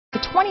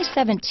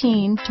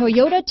2017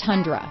 Toyota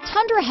Tundra.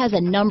 Tundra has a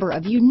number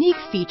of unique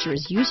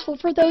features useful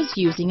for those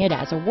using it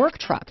as a work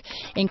truck,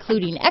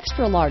 including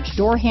extra large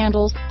door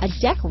handles, a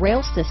deck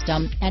rail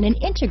system, and an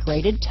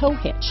integrated tow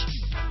hitch.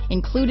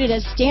 Included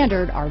as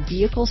standard are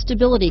vehicle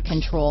stability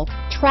control,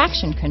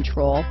 traction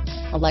control,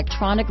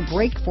 electronic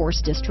brake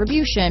force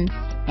distribution,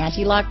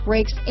 anti-lock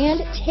brakes,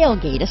 and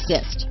tailgate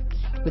assist.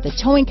 With a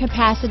towing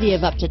capacity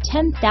of up to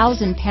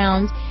 10,000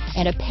 pounds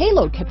and a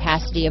payload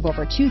capacity of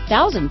over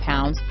 2,000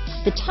 pounds,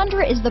 the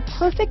Tundra is the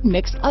perfect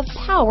mix of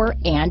power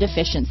and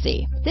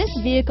efficiency. This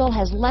vehicle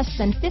has less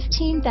than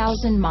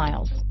 15,000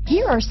 miles.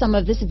 Here are some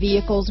of this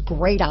vehicle's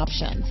great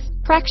options: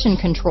 traction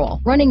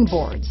control, running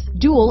boards,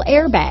 dual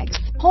airbags,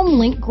 home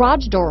link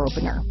garage door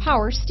opener,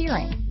 power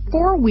steering,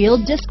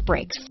 four-wheel disc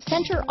brakes,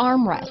 center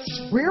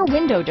armrest, rear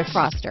window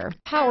defroster,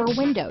 power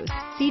windows,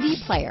 CD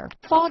player,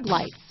 fog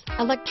lights,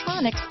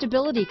 electronic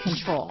stability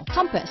control,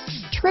 compass,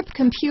 trip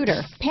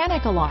computer,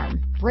 panic alarm,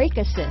 brake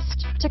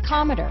assist,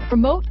 tachometer,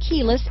 remote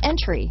keyless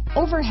entry,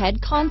 overhead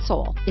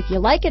console. If you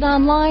like it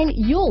online,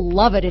 you'll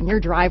love it in your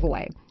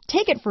driveway.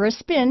 Take it for a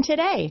spin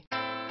today.